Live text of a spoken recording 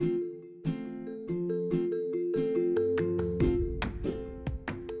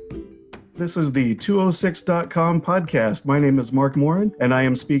This is the 206.com podcast. My name is Mark Morin, and I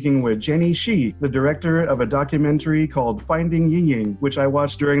am speaking with Jenny Shi, the director of a documentary called Finding Ying, which I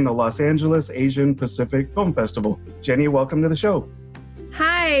watched during the Los Angeles Asian Pacific Film Festival. Jenny, welcome to the show.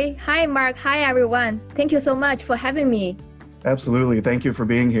 Hi, Mark. Hi, everyone. Thank you so much for having me. Absolutely. Thank you for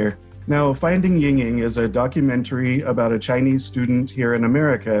being here. Now, Finding Ying is a documentary about a Chinese student here in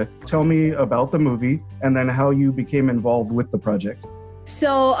America. Tell me about the movie and then how you became involved with the project.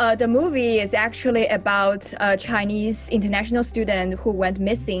 So the movie is actually about a Chinese international student who went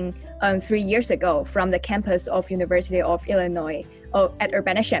missing 3 years ago from the campus of University of Illinois at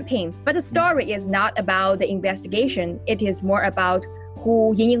Urbana-Champaign. But the story is not about the investigation. It is more about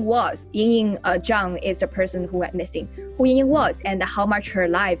who Ying was. Ying Zhang is the person who went missing. Who Ying was and how much her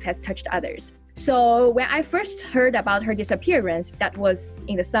life has touched others. So when I first heard about her disappearance, that was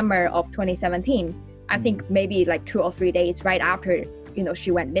in the summer of 2017. I think maybe like 2 or 3 days right after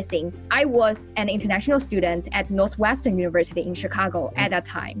she went missing. I was an international student at Northwestern University in Chicago at that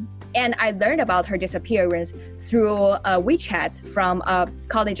time. And I learned about her disappearance through a WeChat from a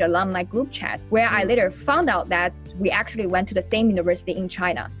college alumni group chat, where I later found out that we actually went to the same university in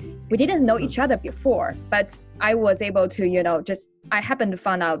China. We didn't know each other before, but I was able to, I happened to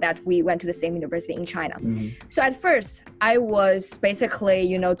find out that we went to the same university in China. Mm-hmm. So at first, I was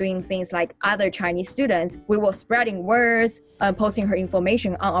basically, doing things like other Chinese students. We were spreading words, posting her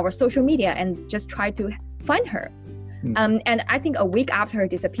information on our social media and just try to find her. And I think a week after her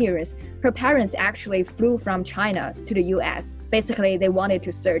disappearance, her parents actually flew from China to the US. Basically, they wanted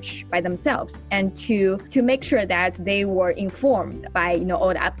to search by themselves and to make sure that they were informed by all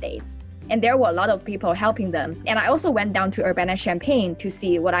the updates. And there were a lot of people helping them. And I also went down to Urbana-Champaign to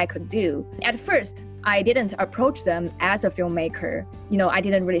see what I could do. At first, I didn't approach them as a filmmaker. I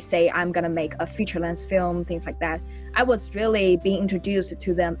didn't really say I'm gonna make a feature-length film, things like that. I was really being introduced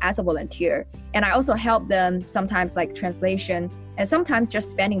to them as a volunteer. And I also helped them sometimes like translation and sometimes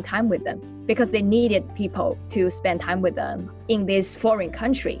just spending time with them because they needed people to spend time with them in this foreign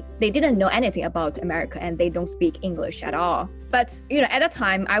country. They didn't know anything about America and they don't speak English at all. But, at that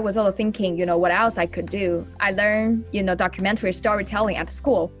time, I was also thinking, what else I could do. I learned, documentary storytelling at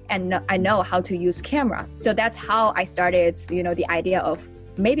school and I know how to use camera. So that's how I started, the idea of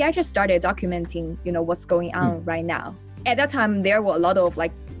maybe I just started documenting, what's going on right now. At that time, there were a lot of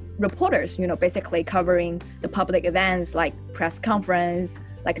reporters, basically covering the public events like press conference,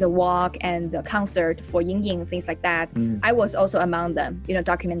 like the walk and the concert for Ying, things like that. I was also among them,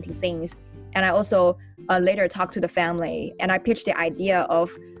 documenting things. And I also later talked to the family and I pitched the idea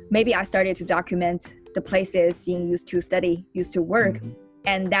of maybe I started to document the places Ying used to study, used to work.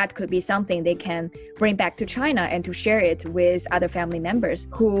 And that could be something they can bring back to China and to share it with other family members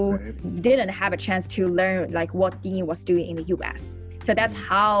who didn't have a chance to learn what Ying was doing in the US. So that's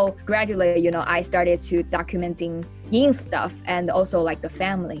how gradually, I started to documenting Ying stuff and also the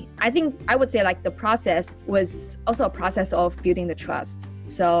family. I think I would say the process was also a process of building the trust.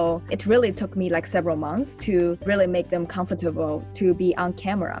 So it really took me several months to really make them comfortable to be on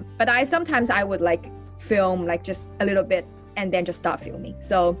camera. But sometimes I would film just a little bit and then just stop filming.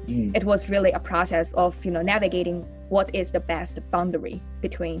 So it was really a process of, navigating what is the best boundary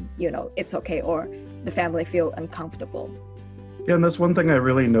between, it's okay or the family feel uncomfortable. Yeah, and that's one thing I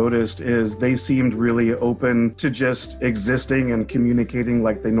really noticed is they seemed really open to just existing and communicating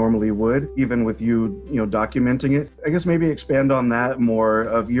like they normally would, even with you, documenting it. I guess maybe expand on that more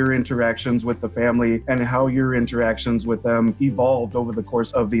of your interactions with the family and how your interactions with them evolved over the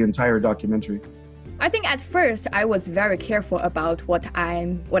course of the entire documentary. I think at first I was very careful about what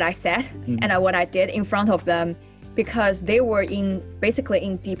I said and what I did in front of them because they were basically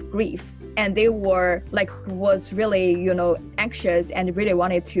in deep grief. And they were was really, anxious and really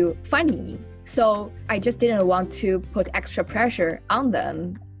wanted to find me. So I just didn't want to put extra pressure on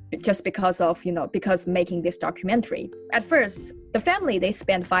them just because of, because making this documentary. At first, the family, they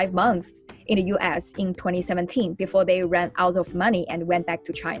spent 5 months in the US in 2017 before they ran out of money and went back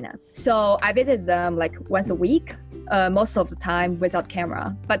to China. So I visited them once a week, most of the time without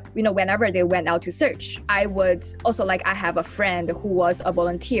camera. But, whenever they went out to search, I would also I have a friend who was a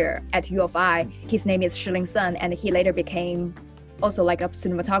volunteer at U of I. His name is Shiling Sun, and he later became also a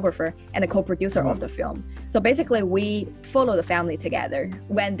cinematographer and a co-producer of the film. So basically we follow the family together.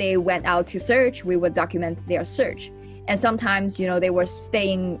 When they went out to search, we would document their search. And sometimes, they were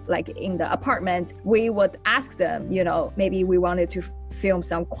staying in the apartment. We would ask them, maybe we wanted to film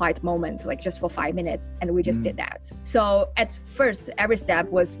some quiet moment, just for 5 minutes. And we just did that. So at first, every step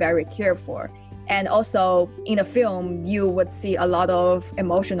was very careful. And also in the film, you would see a lot of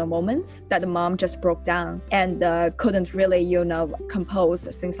emotional moments that the mom just broke down and couldn't really, compose,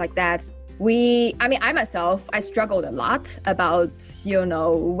 things like that. I myself, I struggled a lot about,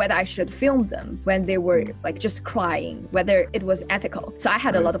 whether I should film them when they were like just crying, whether it was ethical. So I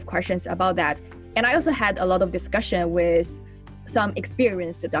had a lot of questions about that. And I also had a lot of discussion with some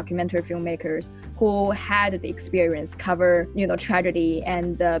experienced documentary filmmakers who had the experience cover, tragedy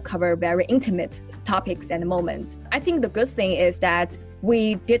and cover very intimate topics and moments. I think the good thing is that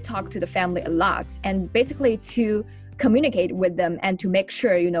we did talk to the family a lot, and basically to communicate with them and to make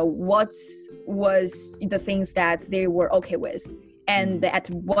sure, what was the things that they were okay with, and at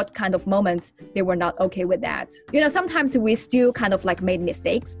what kind of moments they were not okay with that. Sometimes we still kind of like made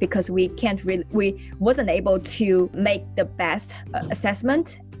mistakes because we wasn't able to make the best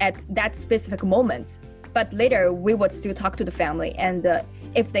assessment at that specific moment. But later we would still talk to the family, and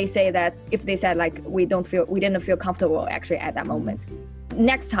if they said like we didn't feel comfortable actually at that moment,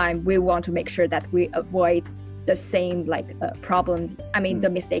 next time we want to make sure that we avoid the same problem, the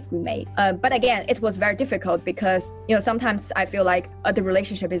mistake we made. But again, it was very difficult because, sometimes I feel like the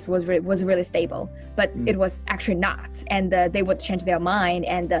relationship was really stable, but it was actually not. And they would change their mind.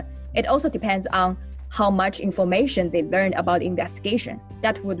 And it also depends on how much information they learned about investigation.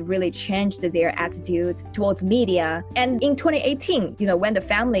 That would really change their attitudes towards media. And in 2018, when the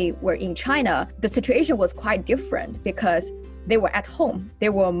family were in China, the situation was quite different because they were at home. They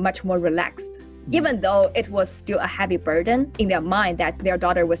were much more relaxed. Even though it was still a heavy burden in their mind that their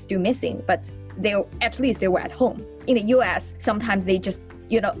daughter was still missing, but at least they were at home. In the US, sometimes they just,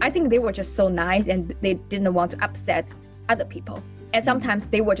 I think they were just so nice and they didn't want to upset other people. And sometimes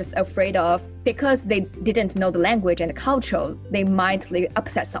they were just afraid of, because they didn't know the language and the culture, they might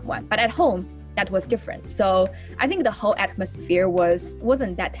upset someone. But at home, that was different. So I think the whole atmosphere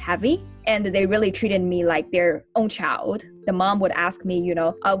wasn't that heavy. And they really treated me like their own child. The mom would ask me,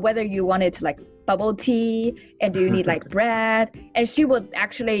 whether you wanted to bubble tea, and do you need bread? And she would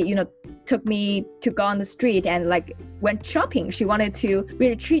actually, took me to go on the street and went shopping. She wanted to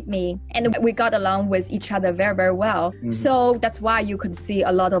really treat me, and we got along with each other very, very well. Mm-hmm. So that's why you could see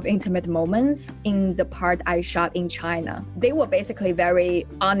a lot of intimate moments in the part I shot in China. They were basically very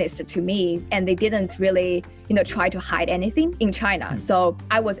honest to me, and they didn't really try to hide anything in China. Mm-hmm. So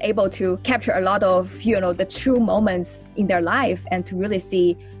I was able to capture a lot of the true moments in their life, and to really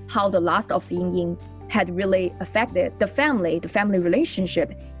see how the loss of Ying had really affected the family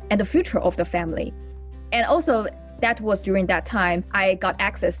relationship, and the future of the family. And also, that was during that time I got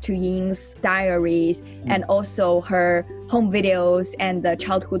access to Ying's diaries and also her home videos and the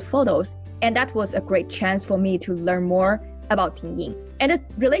childhood photos. And that was a great chance for me to learn more about Ying. And the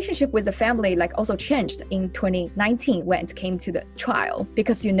relationship with the family also changed in 2019 when it came to the trial,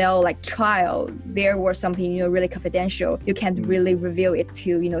 because trial, there was something really confidential. You can't really reveal it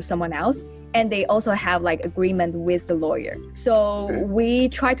to someone else. And they also have agreement with the lawyer. So we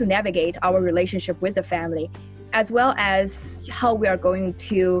try to navigate our relationship with the family, as well as how we are going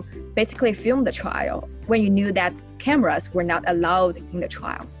to basically film the trial when you knew that cameras were not allowed in the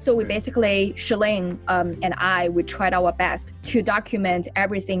trial. So we basically, Shilin and I, we tried our best to document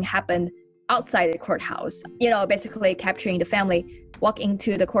everything happened outside the courthouse, basically capturing the family walk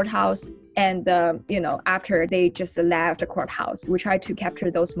into the courthouse, and after they just left the courthouse. We tried to capture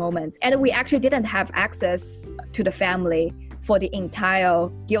those moments. And we actually didn't have access to the family for the entire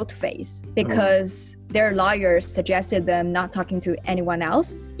guilt phase, because their lawyers suggested them not talking to anyone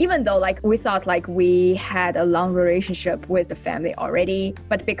else, even though we thought we had a long relationship with the family already.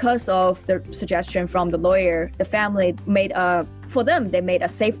 But because of the suggestion from the lawyer, the family made a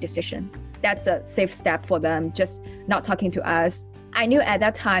safe decision. That's a safe step for them, just not talking to us. I knew at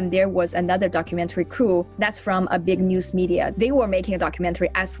that time there was another documentary crew that's from a big news media. They were making a documentary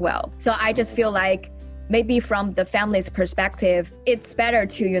as well. So I just feel maybe from the family's perspective, it's better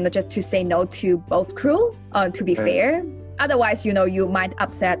to, just to say no to both crew, to be fair. Otherwise, you might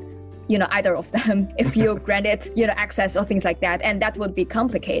upset, either of them if you granted, access or things like that. And that would be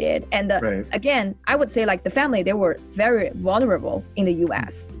complicated. And again, I would say the family, they were very vulnerable in the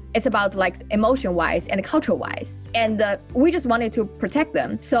US. It's about emotion-wise and culture-wise. And we just wanted to protect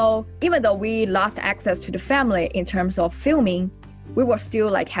them. So even though we lost access to the family in terms of filming, we were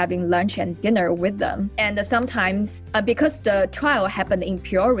still having lunch and dinner with them. And sometimes, because the trial happened in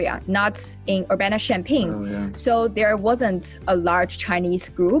Peoria, not in Urbana-Champaign, so there wasn't a large Chinese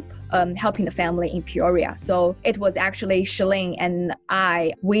group helping the family in Peoria. So it was actually Shilin and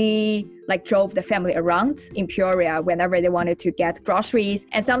we drove the family around in Peoria whenever they wanted to get groceries.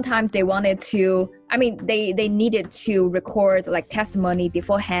 And sometimes they wanted to, they needed to record testimony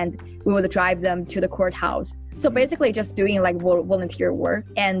beforehand. We would drive them to the courthouse. So basically just doing volunteer work.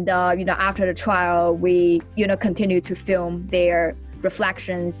 And, after the trial, we, continued to film their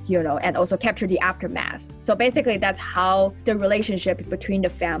reflections, and also capture the aftermath. So basically that's how the relationship between the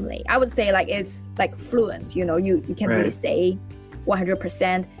family, I would say like it's like fluent, you can't really say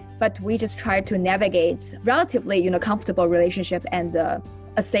 100%, but we just try to navigate relatively, comfortable relationship and a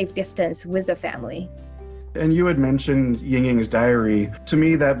safe distance with the family. And you had mentioned Yingying's diary. To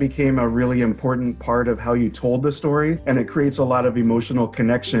me, that became a really important part of how you told the story, and it creates a lot of emotional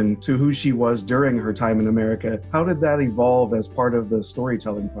connection to who she was during her time in America. How did that evolve as part of the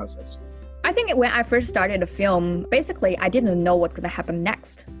storytelling process? I think when I first started the film, basically I didn't know what's gonna happen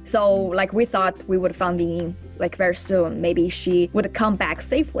next. So like we thought we would find Yingying like very soon. Maybe she would come back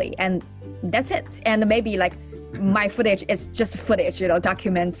safely, and that's it. And maybe like my footage is just footage,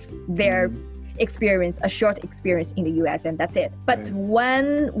 documents their experience, a short experience in the US, and that's it. But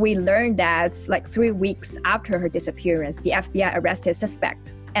when we learned that like 3 weeks after her disappearance, the FBI arrested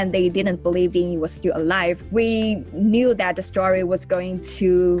suspect and they didn't believe Yingying was still alive, we knew that the story was going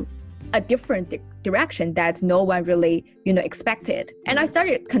to a different direction that no one really, expected. And I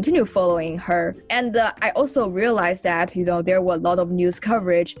started continue following her. And I also realized that, there were a lot of news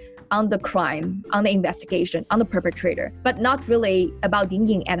coverage on the crime, on the investigation, on the perpetrator, but not really about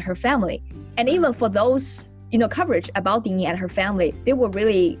Yingying and her family. And even for those, coverage about Yingying and her family, they were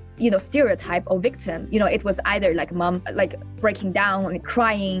really, stereotype of victim. It was either like mom, like breaking down and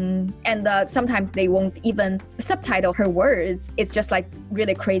crying, and sometimes they won't even subtitle her words. It's just like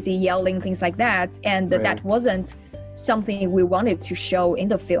really crazy yelling, things like that. And that wasn't something we wanted to show in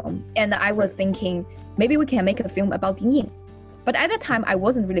the film. And I was thinking, maybe we can make a film about Yingying. But at the time, I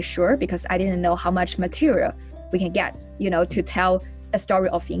wasn't really sure because I didn't know how much material we can get, to tell a story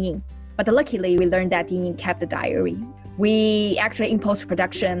of Yingying. But luckily, we learned that Yingying kept the diary. We actually, in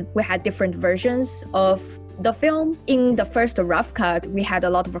post-production, we had different versions of the film. In the first rough cut, we had a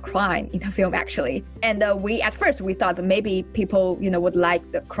lot of crime in the film, actually. And at first, we thought that maybe people, would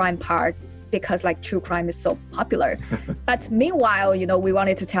like the crime part because like true crime is so popular. But meanwhile, we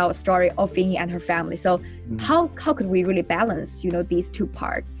wanted to tell a story of Yingying and her family. So how could we really balance, these two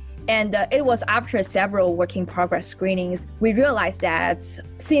parts? And it was after several work in progress screenings, we realized that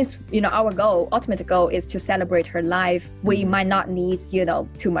since, our ultimate goal is to celebrate her life, we might not need,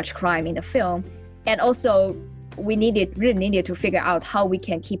 too much crime in the film. And also we really needed to figure out how we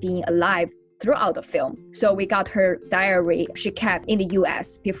can keep Yingying alive throughout the film. So we got her diary she kept in the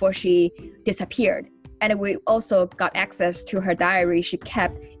US before she disappeared. And we also got access to her diary she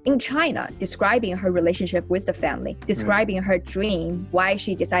kept in China, describing her relationship with the family, describing her dream, why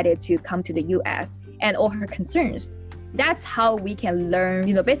she decided to come to the US, and all her concerns. That's how we can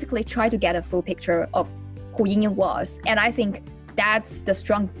learn, basically try to get a full picture of who Yingying was. And I think that's the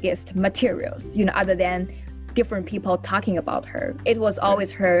strongest materials, other than different people talking about her. It was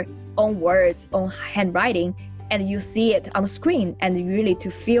always her own words, own handwriting, and you see it on the screen, and really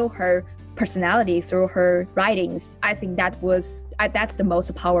to feel her personality through her writings. I think that's the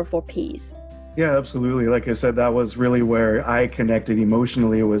most powerful piece. Yeah, absolutely. Like I said, that was really where I connected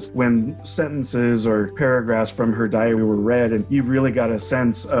emotionally. It was when sentences or paragraphs from her diary were read, and you really got a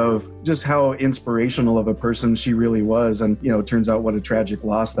sense of just how inspirational of a person she really was. And, it turns out what a tragic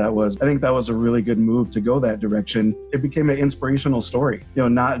loss that was. I think that was a really good move to go that direction. It became an inspirational story,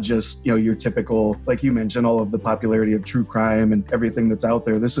 not just, your typical, like you mentioned, all of the popularity of true crime and everything that's out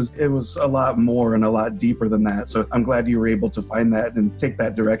there. It was a lot more and a lot deeper than that. So I'm glad you were able to find that and take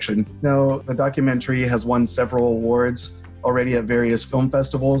that direction. Now, the documentary has won several awards already at various film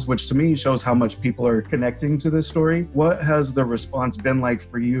festivals, which to me shows how much people are connecting to this story. What has the response been like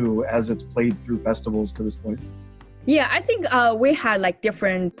for you as it's played through festivals to this point? Yeah, I think we had like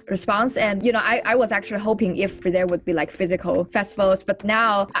different response, and I was actually hoping if there would be like physical festivals, but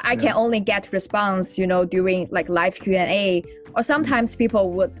now I can only get response during like live Q&A, or sometimes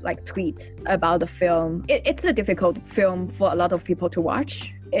people would like tweet about the film. It's a difficult film for a lot of people to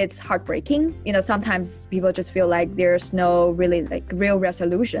watch. It's heartbreaking. Sometimes people just feel like there's no really like real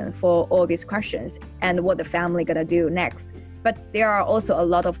resolution for all these questions and what the family gonna do next. But there are also a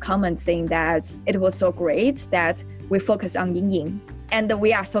lot of comments saying that it was so great that we focused on Yingying. And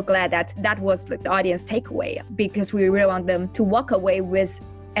we are so glad that that was the audience takeaway, because we really want them to walk away with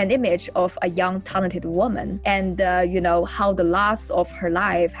an image of a young, talented woman, and how the loss of her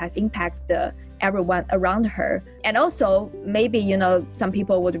life has impacted everyone around her. And also maybe some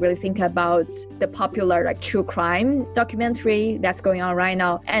people would really think about the popular like true crime documentary that's going on right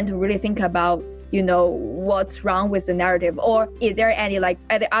now, and really think about what's wrong with the narrative, or is there any like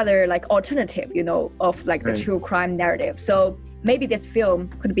other like alternative of like the true crime narrative. So maybe this film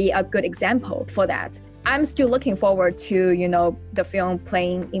could be a good example for that. I'm still looking forward to the film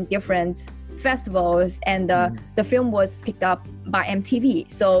playing in different festivals, and the film was picked up by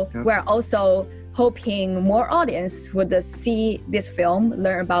MTV. So we're also hoping more audience would see this film,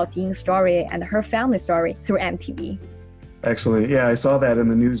 learn about Ying's story and her family story through MTV. Excellent. Yeah, I saw that in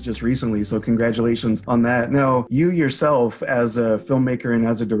the news just recently, so congratulations on that. Now, you yourself as a filmmaker and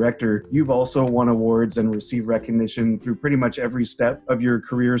as a director, you've also won awards and received recognition through pretty much every step of your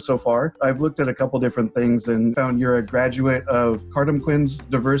career so far. I've looked at a couple different things and found you're a graduate of Cardam Quinn's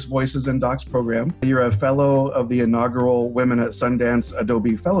Diverse Voices in Docs program. You're a fellow of the inaugural Women at Sundance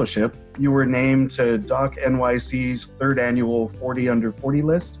Adobe Fellowship. You were named to Doc NYC's third annual 40 Under 40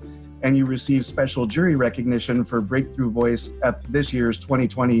 list, and you received special jury recognition for Breakthrough Voice at this year's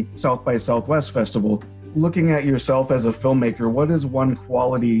 2020 South by Southwest Festival. Looking at yourself as a filmmaker, what is one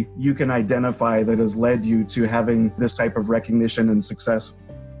quality you can identify that has led you to having this type of recognition and success?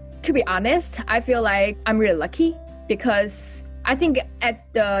 To be honest, I feel like I'm really lucky because I think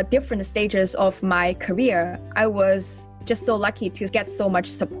at the different stages of my career, I was just so lucky to get so much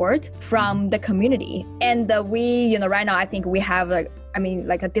support from the community. And we, right now, I think we have a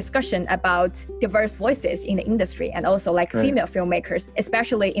discussion about diverse voices in the industry and also female filmmakers,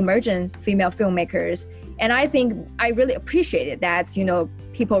 especially emerging female filmmakers. And I think I really appreciated that,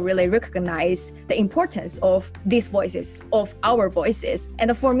 people really recognize the importance of these voices, of our voices.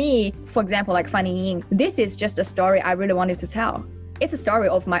 And for me, for example, like Finding Ying, this is just a story I really wanted to tell. It's a story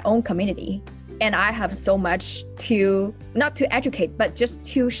of my own community. And I have so much to, not to educate, but just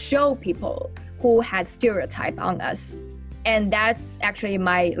to show people who had stereotype on us. And that's actually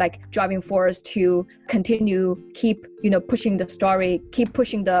my driving force to continue, keep, pushing the story, keep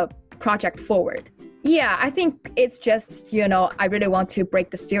pushing the project forward. Yeah, I think it's just, I really want to break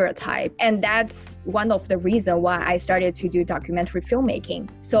the stereotype. And that's one of the reasons why I started to do documentary filmmaking.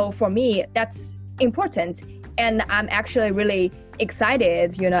 So for me, that's important. And I'm actually really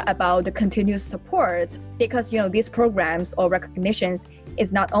excited, about the continuous support because, these programs or recognitions are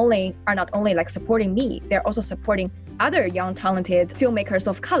not only supporting me, they're also supporting other young, talented filmmakers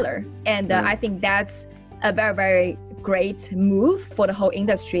of color. And I think that's a very, very great move for the whole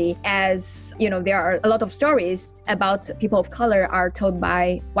industry as, there are a lot of stories about people of color are told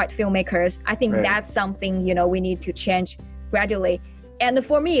by white filmmakers. I think that's something, we need to change gradually. And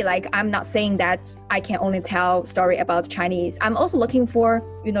for me, I'm not saying that I can only tell story about Chinese. I'm also looking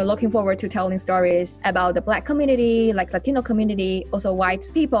forward to telling stories about the Black community, Latino community, also white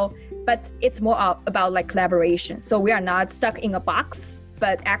people. But it's more about collaboration. So we are not stuck in a box,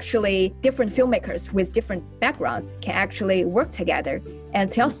 but actually different filmmakers with different backgrounds can actually work together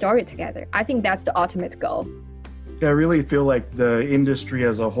and tell story together. I think that's the ultimate goal. I really feel like the industry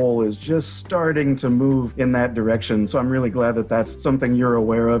as a whole is just starting to move in that direction. So I'm really glad that that's something you're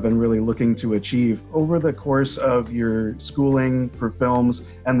aware of and really looking to achieve. Over the course of your schooling for films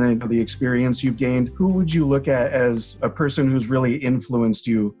and then the experience you've gained, who would you look at as a person who's really influenced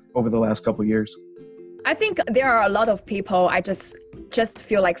you over the last couple of years? I think there are a lot of people I just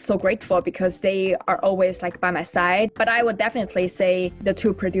feel so grateful because they are always by my side. But I would definitely say the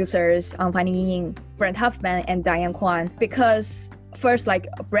two producers on Finding Ying, Brent Huffman and Diane Kwan, because first,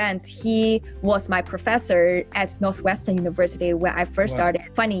 Brent, he was my professor at Northwestern University when I first started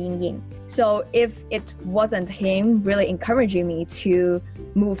Finding Ying. So if it wasn't him really encouraging me to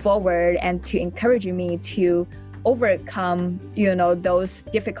move forward and to encouraging me to overcome, those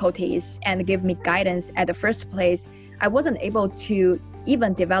difficulties and give me guidance at the first place, I wasn't able to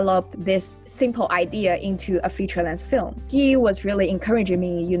even develop this simple idea into a feature-length film. He was really encouraging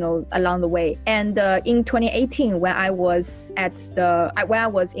me, along the way. And in 2018, when I was in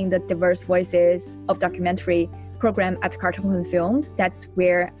the Diverse Voices of Documentary program at Cardam Quinn Films, that's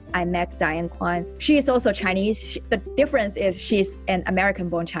where I met Diane Kwan. She is also Chinese. The difference is she's an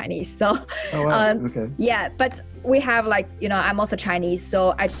American-born Chinese. So, okay. Yeah, but we have I'm also Chinese,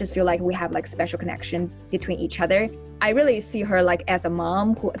 so I just feel we have special connection between each other. I really see her as a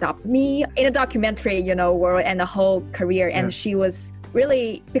mom who adopted me in a documentary, world and the whole career. And she was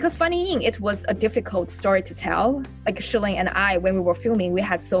really, because Finding Ying, it was a difficult story to tell. Shilin and I, when we were filming, we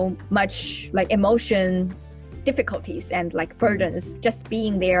had so much emotion difficulties and burdens just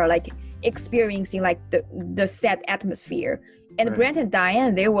being there, experiencing the set atmosphere. And Brent and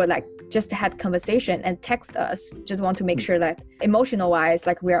Diane, they were just had conversation and text us, just want to make sure that emotional wise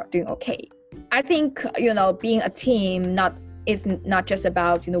we are doing okay. I think being a team is not just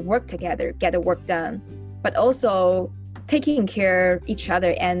about work together, get the work done, but also taking care of each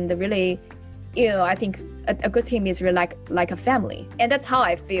other. And really, I think a good team is really like a family. And that's how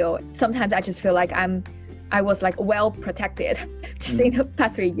I feel. Sometimes I just feel I was well protected just in the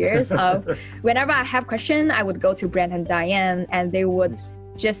past 3 years. Whenever I have question, I would go to Brent and Diane, and they would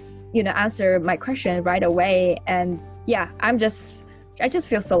just answer my question right away. And yeah, I just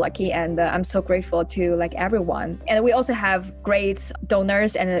feel so lucky, and I'm so grateful to like everyone. And we also have great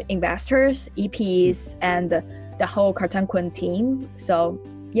donors and investors, EPs, and the whole Cartoon Kun team. So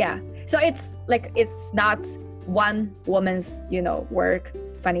yeah, so it's like it's not one woman's work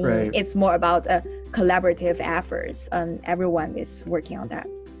funny. Right. It's more about a collaborative efforts, and everyone is working on that.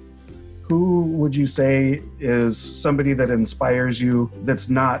 Who would you say is somebody that inspires you that's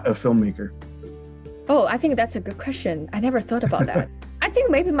not a filmmaker? Oh, I think that's a good question. I never thought about that. I think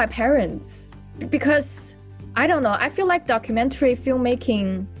maybe my parents, because I don't know, I feel like documentary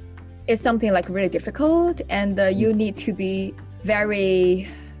filmmaking is something like really difficult, and you need to be very,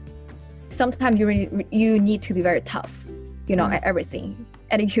 sometimes you need to be very tough, at everything.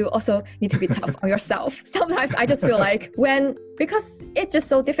 And you also need to be tough on yourself. Sometimes I just feel like because it's just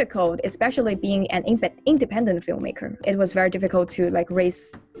so difficult, especially being an independent filmmaker. It was very difficult to like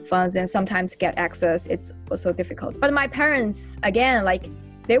raise funds and sometimes get access. It's also difficult. But my parents, again, like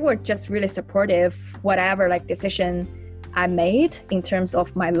they were just really supportive, whatever like decision I made in terms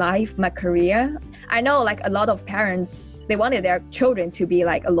of my life, my career. I know like a lot of parents, they wanted their children to be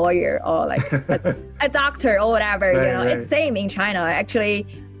like a lawyer or like a doctor or whatever, Right. It's same in China actually,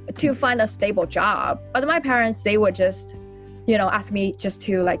 to find a stable job. But my parents, they would just, ask me just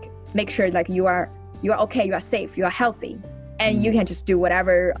to like make sure like you are okay, you are safe, you are healthy, and you can just do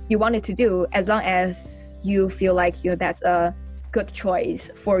whatever you wanted to do as long as you feel like that's a good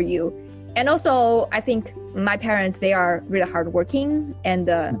choice for you. And also I think my parents, they are really hardworking and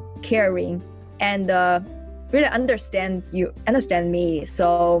caring, and really understand me.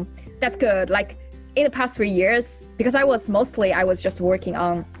 So that's good. Like in the past 3 years, because I was just working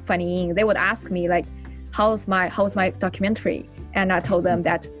on Faniying, they would ask me like, how's my documentary? And I told them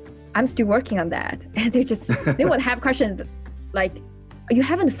that I'm still working on that. And they would have questions like, you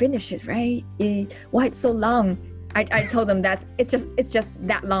haven't finished it, right? Why it's so long? I told them that it's just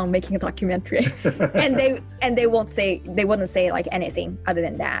that long making a documentary. and they wouldn't say like anything other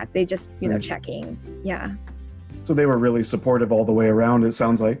than that. They just checking. Yeah. So they were really supportive all the way around, it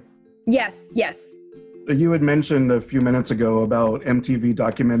sounds like. Yes. You had mentioned a few minutes ago about MTV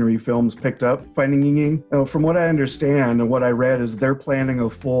documentary films picked up Finding Ying. From what I understand and what I read is they're planning a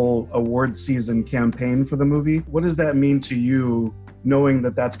full award season campaign for the movie. What does that mean to you, knowing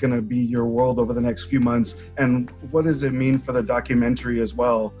that that's going to be your world over the next few months? And what does it mean for the documentary as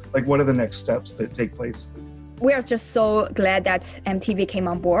well? Like, what are the next steps that take place? We are just so glad that MTV came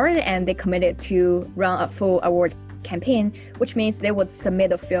on board and they committed to run a full award campaign, which means they would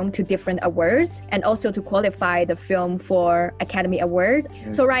submit a film to different awards and also to qualify the film for Academy Award.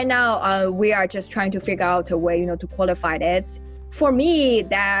 Okay. So right now, we are just trying to figure out a way, to qualify it. For me,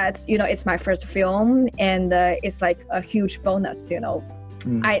 that, it's my first film, and it's like a huge bonus,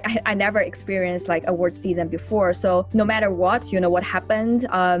 I never experienced like award season before. So no matter what, what happened,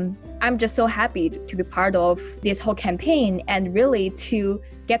 I'm just so happy to be part of this whole campaign and really to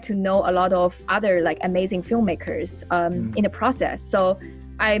get to know a lot of other like amazing filmmakers in the process. So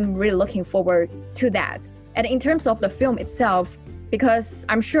I'm really looking forward to that. And in terms of the film itself, because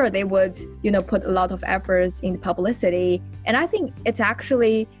I'm sure they would, put a lot of efforts in publicity. And I think it's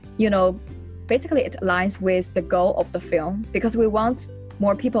actually, basically it aligns with the goal of the film, because we want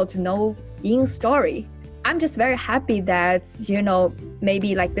more people to know Ying's story. I'm just very happy that,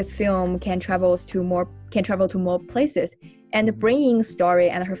 maybe like this film can travel to more places and bringing story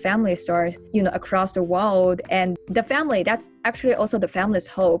and her family story, across the world. And the family, that's actually also the family's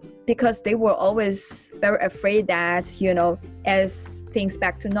hope, because they were always very afraid that, as things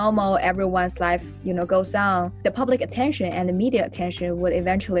back to normal, everyone's life, goes on, the public attention and the media attention would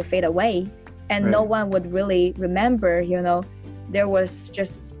eventually fade away. And right. No one would really remember, there was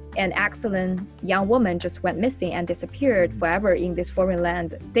just an excellent young woman just went missing and disappeared forever in this foreign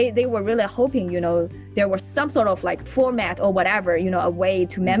land. They were really hoping, there was some sort of like format or whatever, a way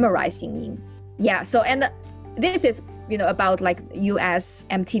to memorize Ying. Yeah, so, and this is, about like US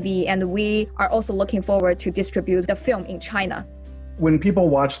MTV, and we are also looking forward to distribute the film in China. When people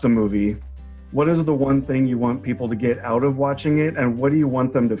watch the movie, what is the one thing you want people to get out of watching it, and what do you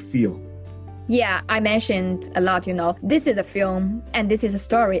want them to feel? Yeah, I mentioned a lot, this is a film and this is a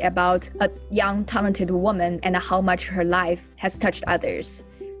story about a young, talented woman and how much her life has touched others.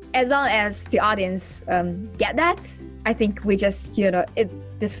 As long as the audience get that, I think we just,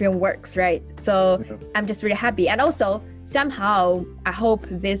 this film works, right? So yeah. I'm just really happy. And also, somehow, I hope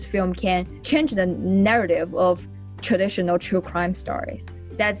this film can change the narrative of traditional true crime stories.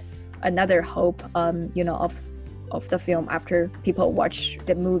 That's another hope, of the film after people watch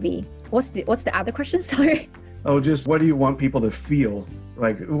the movie. What's the other question? Sorry. Oh, just what do you want people to feel?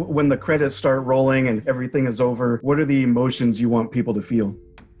 Like when the credits start rolling and everything is over, what are the emotions you want people to feel?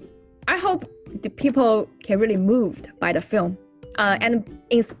 I hope the people can really moved by the film and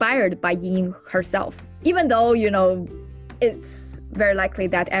inspired by Ying herself. Even though, it's very likely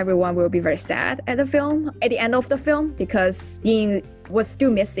that everyone will be very sad at the end of the film, because Ying was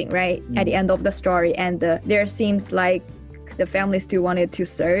still missing, right? At the end of the story. And there seems like the family still wanted to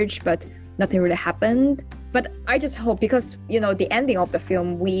search, but nothing really happened. But I just hope, because, the ending of the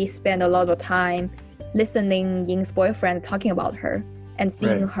film, we spend a lot of time listening Ying's boyfriend talking about her and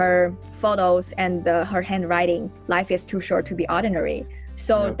seeing her photos and her handwriting. Life is too short to be ordinary.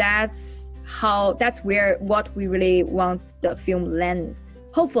 So that's what we really want the film land.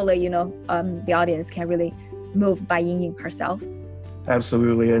 Hopefully, the audience can really move by Ying herself.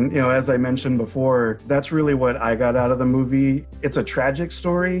 Absolutely. And, as I mentioned before, that's really what I got out of the movie. It's a tragic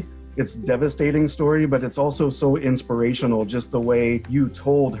story. It's a devastating story, but it's also so inspirational, just the way you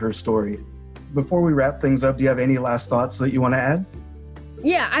told her story. Before we wrap things up, do you have any last thoughts that you want to add?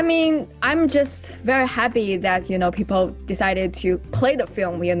 Yeah, I mean, I'm just very happy that, people decided to play the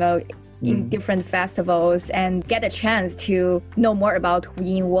film, in different festivals and get a chance to know more about who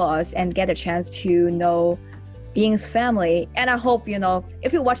Ying was and get a chance to know Ying's family. And I hope,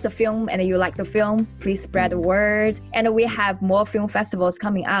 if you watch the film and you like the film, please spread the word. And we have more film festivals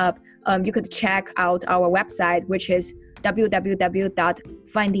coming up. You could check out our website, which is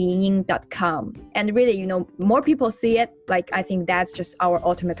www.findingying.com. And really, more people see it. Like, I think that's just our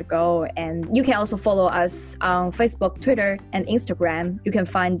ultimate goal. And you can also follow us on Facebook, Twitter, and Instagram. You can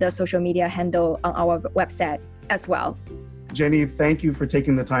find the social media handle on our website as well. Jenny, thank you for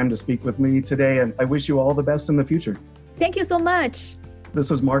taking the time to speak with me today, and I wish you all the best in the future. Thank you so much.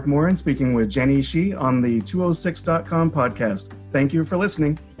 This is Mark Morin speaking with Jenny Shi on the 206.com podcast. Thank you for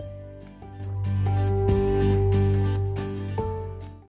listening.